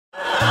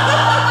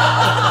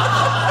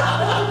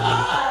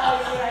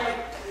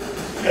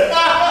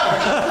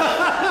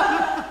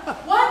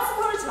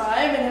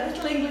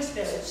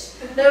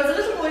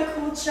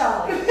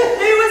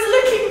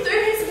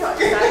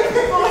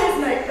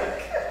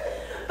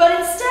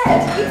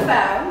instead he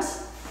found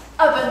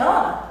a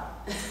banana.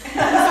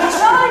 So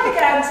Charlie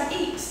began to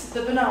eat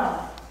the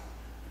banana.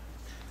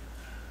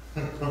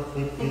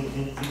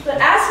 But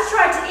as he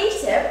tried to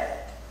eat it,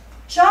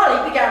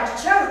 Charlie began to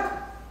choke.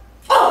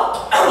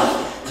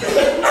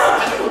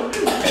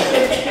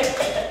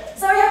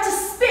 So he had to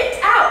spit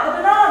out the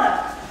banana.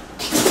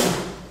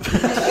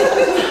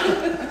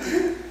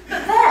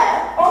 But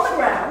there, on the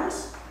ground,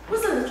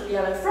 was a little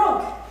yellow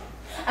frog.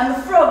 And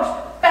the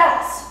frog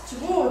bounced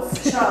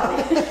towards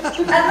Charlie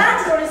and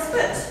landed on his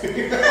foot.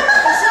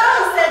 And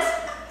Charlie said,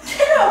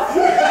 "Get off!"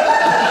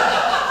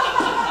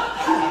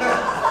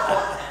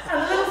 And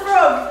the little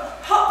frog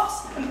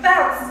hopped and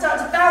bounced and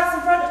started to bounce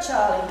in front of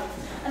Charlie.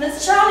 And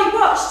as Charlie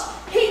watched,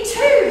 he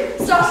too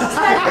started to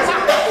turn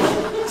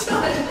into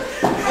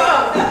a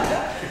frog.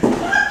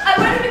 And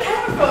when he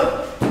became a frog,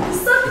 he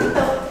suddenly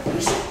thought he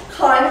should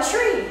climb a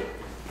tree.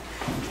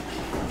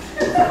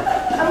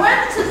 And when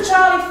the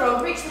Charlie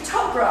frog reached the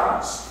top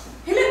branch,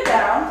 he looked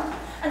down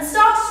and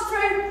started to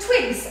throw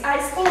twigs at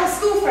his former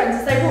school friends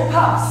as they walked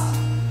past.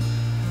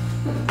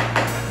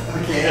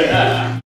 Okay.